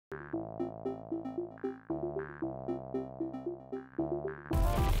Hey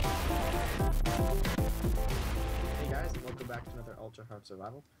guys, and welcome back to another Ultra Hard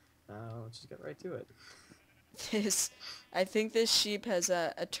Survival. Let's just get right to it. I think this sheep has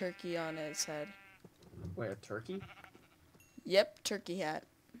a turkey on its head. Wait, a turkey? Yep, turkey hat.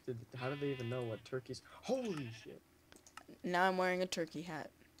 How did they even know what turkeys? Holy shit! Now I'm wearing a turkey hat.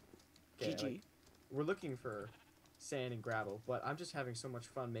 Okay, GG. like, we're looking for sand and gravel, but I'm just having so much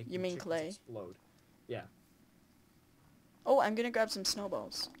fun making You mean chickens clay? explode. Yeah. Oh, I'm gonna grab some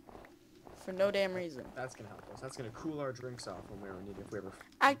snowballs. For no damn reason. That's gonna help us. That's gonna cool our drinks off when we ever need it, if we ever...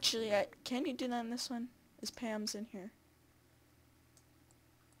 Actually, can you do that in this one? Is Pam's in here?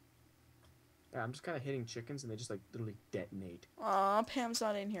 Yeah, I'm just kind of hitting chickens and they just like literally detonate. Aw, Pam's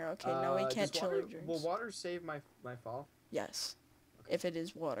not in here. Okay, no, we can't chill our drinks. Will water save my fall? Yes. Okay. If it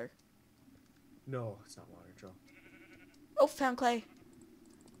is water. No, it's not water, Joe. Oh, found clay.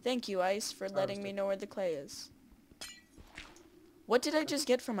 Thank you, Ice, for letting me know where the clay is. What did I just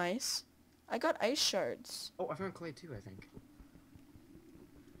get from Ice? I got ice shards. Oh, I found clay too, I think.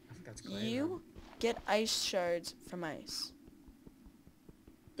 I think that's clay. You get ice shards from Ice.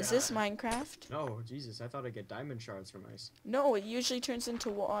 Is this Minecraft? No, Jesus, I thought I'd get diamond shards from ice. No, it usually turns into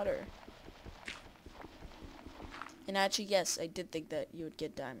water. And actually, yes, I did think that you would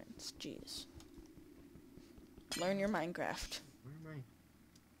get diamonds. Jeez. Learn your Minecraft. Where am I?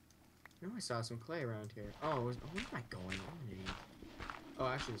 I know I saw some clay around here. Oh, where am I going? I'm an idiot. Oh,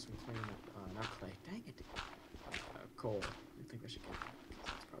 actually, there's some clay in the... not clay. Dang it. Coal. I think I should get that.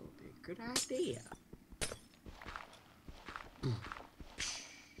 That's probably a good idea.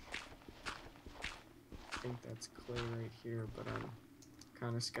 I think that's clay right here, but I'm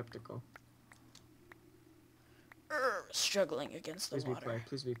kind of skeptical. Struggling against the Please water. be clay.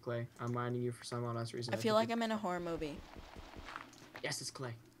 Please be clay. I'm mining you for some odd ass reason. I feel like I'm in a horror movie. Yes, it's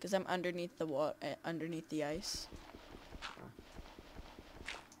clay. Because I'm underneath the underneath the ice.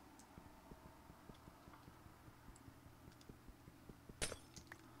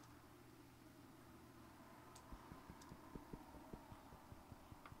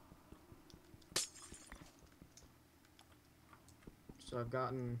 So I've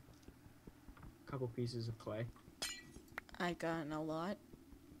gotten a couple pieces of clay. I've gotten a lot.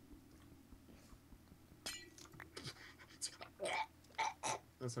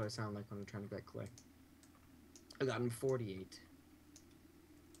 That's what I sound like when I'm trying to get clay. I've gotten 48.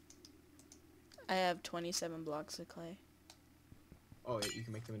 I have 27 blocks of clay. Oh, you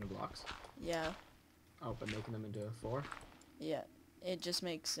can make them into blocks? Yeah. Oh, but making them into 4? Yeah. It just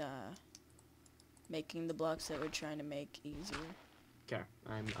makes making the blocks that we're trying to make easier. Okay,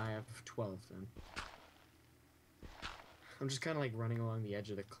 I have 12 then. I'm just kind of like running along the edge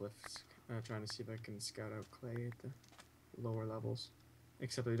of the cliffs, trying to see if I can scout out clay at the lower levels.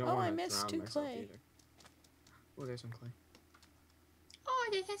 Except I don't want to drown myself either. Oh, there's some clay. Oh,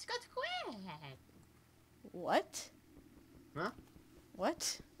 this has got square. What? Huh?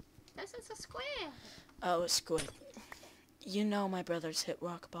 What? This is a square. Oh, a squid. You know my brother's hit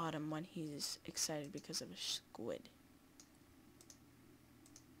rock bottom when he's excited because of a squid.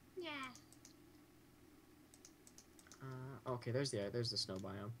 Yeah. Okay, there's the snow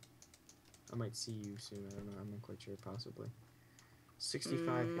biome. I might see you soon. I don't know. I'm not quite sure. Possibly.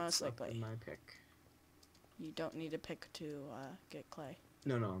 65 most hits left likely. in my pick. You don't need a pick to get clay.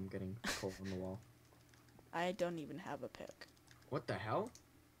 No, I'm getting coal on the wall. I don't even have a pick. What the hell?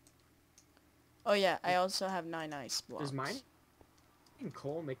 Oh yeah, I also have 9 ice blocks. Does mine and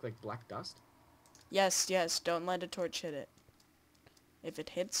coal make like black dust? Yes, don't let a torch hit it. If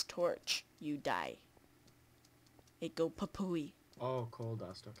it hits torch, you die. It go papooey. Oh, coal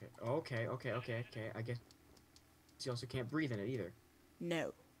dust. Okay. Okay. I guess you also can't breathe in it either.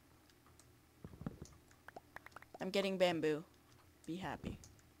 No. I'm getting bamboo. Be happy.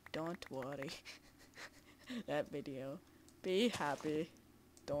 Don't worry. That video. Be happy.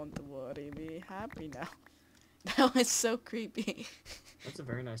 Don't worry. Be happy now. That was so creepy. That's a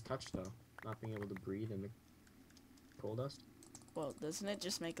very nice touch, though. Not being able to breathe in the coal dust. Well, doesn't it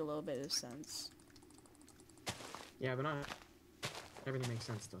just make a little bit of sense? Yeah, but not everything makes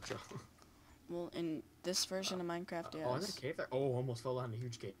sense, though, Joe. Well, in this version of Minecraft, yes. Oh, is that a cave there? Oh, almost fell down a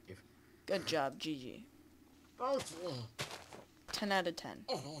huge cave. Good job, GG. Oh, 10 out of 10.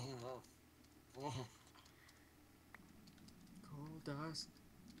 Coal dust,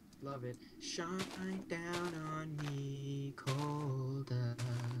 love it. Shine down on me, coal dust.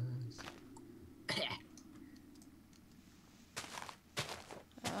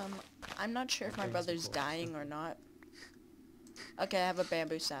 I'm not sure if my brother's dying or not. Okay, I have a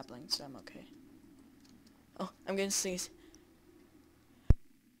bamboo sapling, so I'm okay. Oh, I'm gonna sneeze.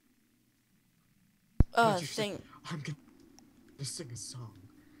 Don't you thing. I'm gonna sing a song.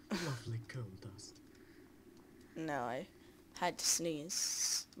 Lovely coal dust. No, I had to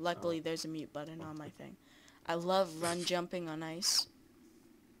sneeze. Luckily, Oh. there's a mute button on my thing. I love run jumping on ice.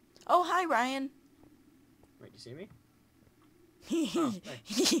 Oh, hi, Ryan. Wait, you see me? Oh,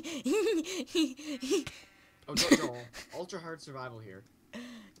 Oh, Joel. Ultra hard survival here.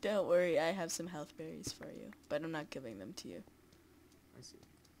 Don't worry, I have some health berries for you, but I'm not giving them to you. I see.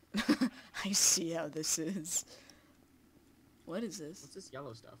 I see how this is. What is this? What's this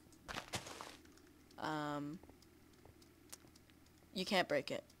yellow stuff? You can't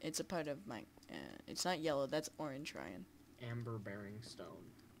break it. It's a part of my... it's not yellow, that's orange, Ryan. Amber bearing stone.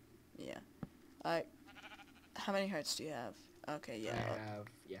 Yeah. How many hearts do you have? Okay, yeah. I have,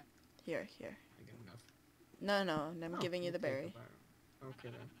 yeah, Here. I got enough. No, I'm giving you the okay, berry. Okay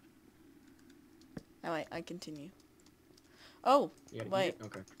then. Oh, wait, I continue. Oh, You gotta eat wait. it?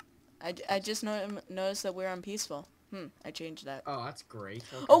 Okay. I just noticed that we're on peaceful. I changed that. Oh, that's great.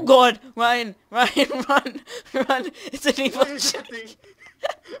 Okay. Oh god! Ryan, run! Run! It's an evil What is that chicken! thing?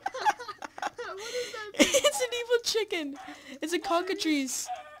 What is that thing? It's an evil chicken! It's a cockatrice!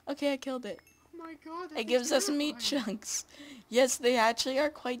 Okay, I killed it. Oh my god, that It thing's gives us meat terrifying. chunks. Yes, they actually are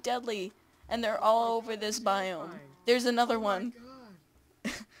quite deadly. And they're all over this biome. There's another one. Oh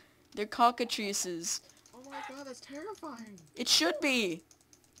my god. They're cockatrices. Oh my god, that's terrifying. It should be!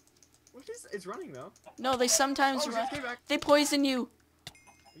 What is... It's running though. No, they sometimes Oh, run. shit, came back. They poison you.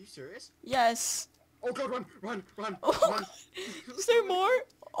 Are you serious? Yes. Oh god, run! Oh, Run! is there more?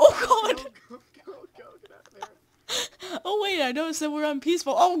 Oh god! Go, get out of there. Oh wait, I noticed that we're on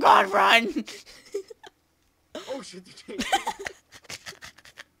peaceful. Oh god, run! Oh shit, they're changing.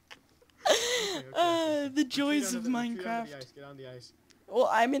 The joys of Minecraft. Get on the ice. Well,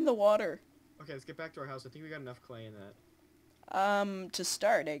 I'm in the water. Okay, let's get back to our house. I think we got enough clay in that. To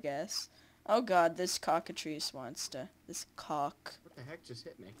start, I guess. Oh god, this cockatrice wants to... This cock. What the heck just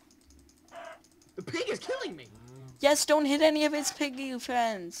hit me? The pig is killing me! Yes, don't hit any of its piggy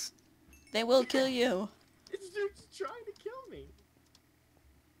friends. They will kill you. It's just trying to kill me.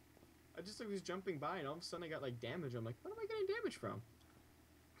 I just was jumping by and all of a sudden I got like damage. I'm like, what am I getting damage from?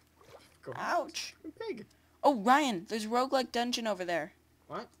 Go on, Ouch. pig. Oh, Ryan, there's a roguelike dungeon over there.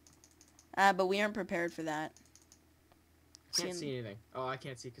 What? But we aren't prepared for that. Can't see anything. Oh, I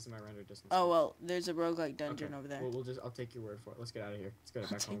can't see because of my render distance. Oh, well, there's a roguelike dungeon Okay. over there. Well, I'll take your word for it. Let's get out of here. Let's go I'll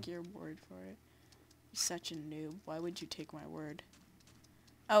back home. take your word for it. You're such a noob. Why would you take my word?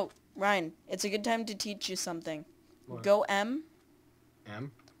 Oh, Ryan, it's a good time to teach you something. What? Go M.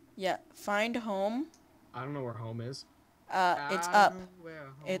 M? Yeah, find home. I don't know where home is. It's I up. know where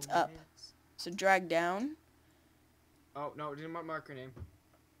home It's up. is. So drag down. Oh, no, didn't mark her name.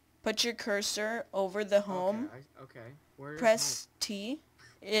 Put your cursor over the home. Okay. Where is Press T.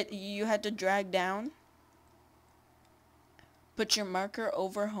 You had to drag down. Put your marker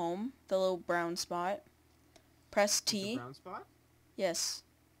over home, the little brown spot. Press home? Is T. the brown spot? Yes.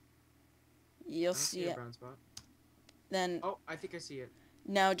 I You'll don't see a it. brown spot. Then Oh, I think I see it.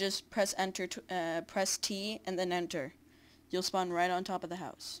 now just press enter. Press T and then enter. You'll spawn right on top of the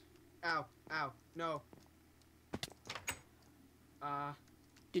house. Ow, no.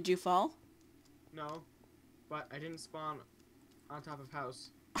 Did you fall? No. But I didn't spawn on top of house.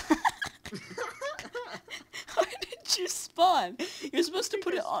 How did you spawn? You're supposed to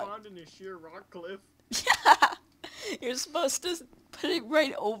put it on. I spawned in a sheer rock cliff. Yeah. You're supposed to put it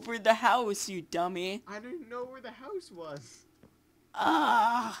right over the house, you dummy. I didn't know where the house was.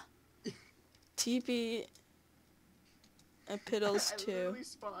 Ah. TP. Piddles I too. literally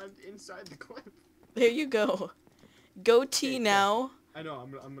spawned inside the cliff. There you go. Go T Okay, now. I know,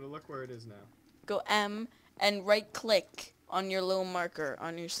 I'm gonna look where it is now. Go M and right click on your little marker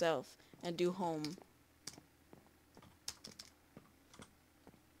on yourself and do home.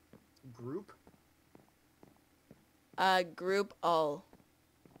 Group? Group all.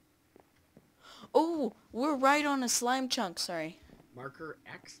 Oh, we're right on a slime chunk, sorry. Marker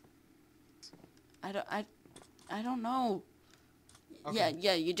X? I don't know. Okay.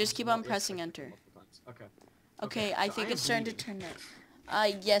 Yeah, you just keep Well, on yes, pressing I enter. multiple times. Okay. Okay, I so think am it's starting to bleeding. turn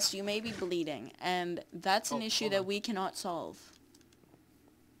it. Yes, you may be bleeding, and that's an Oh, issue hold that on. we cannot solve.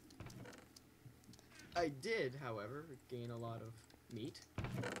 I did, however, gain a lot of meat,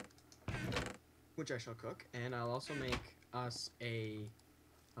 which I shall cook, and I'll also make us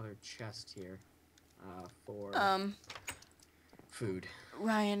other chest here, for food.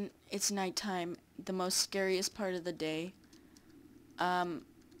 Ryan, it's nighttime, the most scariest part of the day.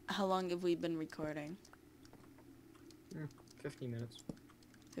 How long have we been recording? 15 minutes.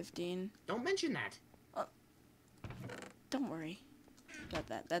 15? Don't mention that! Don't worry. Got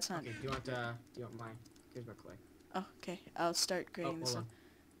that. That's not... Okay, do you want mine? Here's my clay. Oh, okay. I'll start creating this hold one.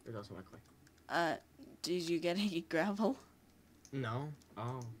 on. There's also my clay. Did you get any gravel? No.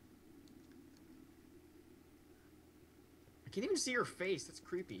 Oh. I can't even see your face. That's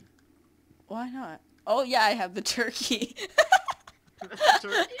creepy. Why not? Oh, yeah, I have the turkey. That's a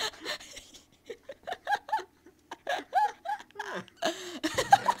turkey?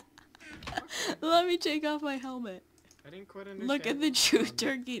 Let me take off my helmet. I didn't quite understand. Look at the true what's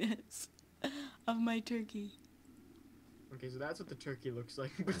going on. turkeyness of my turkey. Okay, so that's what the turkey looks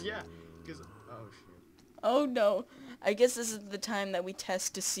like. But yeah, because... Oh, shoot. Oh, no. I guess this is the time that we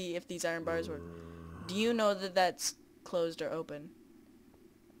test to see if these iron bars work. Do you know that that's closed or open?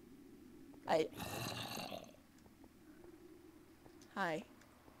 Hi. Hi.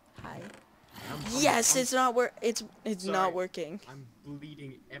 Yes, it's not it's Sorry. not working. I'm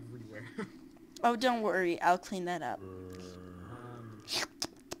bleeding everywhere. Oh, don't worry. I'll clean that up.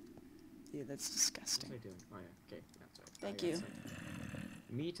 Yeah, that's What disgusting. was I doing? Oh yeah, okay, that's right. Thank I got you. some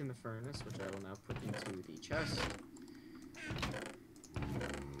meat in the furnace, which I will now put into the chest.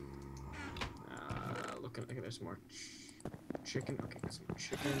 Look at there's more chicken. Okay, got some more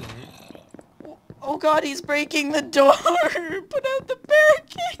chicken there. Oh god, he's breaking the door! Put out the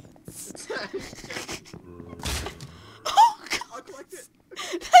barricades! Oh god! I'll collect it.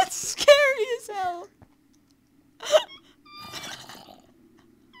 That's scary as hell!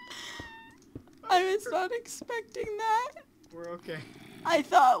 I was not expecting that. We're okay. I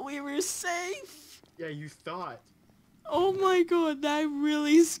thought we were safe. Yeah, you thought. Oh my god, that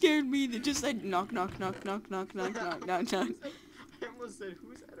really scared me. They just said knock, knock, knock, knock, knock, knock, knock, knock, knock. I almost said,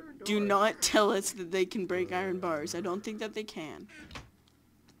 who's at our door? Do not tell us that they can break iron bars. I don't think that they can.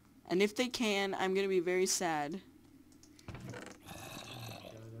 And if they can, I'm gonna be very sad. Yeah,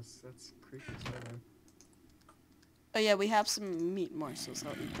 that's creepy as hell, man. Oh yeah, we have some meat morsels.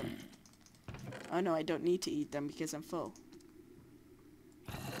 I'll eat them. Oh no, I don't need to eat them because I'm full.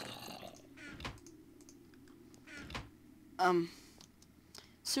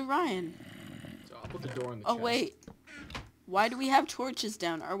 So Ryan. So I'll put the door in the Oh chest. wait. Why do we have torches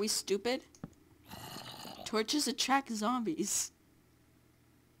down? Are we stupid? Torches attract zombies.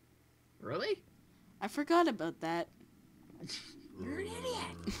 Really? I forgot about that. You're an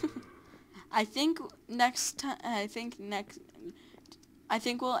idiot. I think next time. I think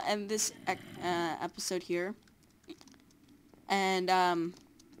we'll end this episode here. And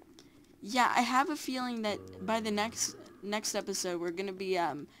yeah, I have a feeling that by the next episode we're gonna be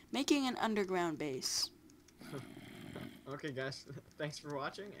making an underground base. Okay, guys. Thanks for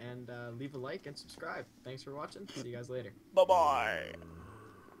watching, and leave a like and subscribe. Thanks for watching. See you guys later. Bye bye.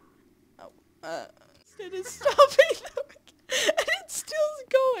 Oh, instead of stopping them, and it's still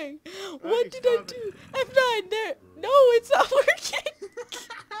going. What did I do? F9 there. No, it's not working.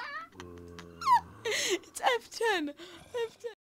 It's F10. F10.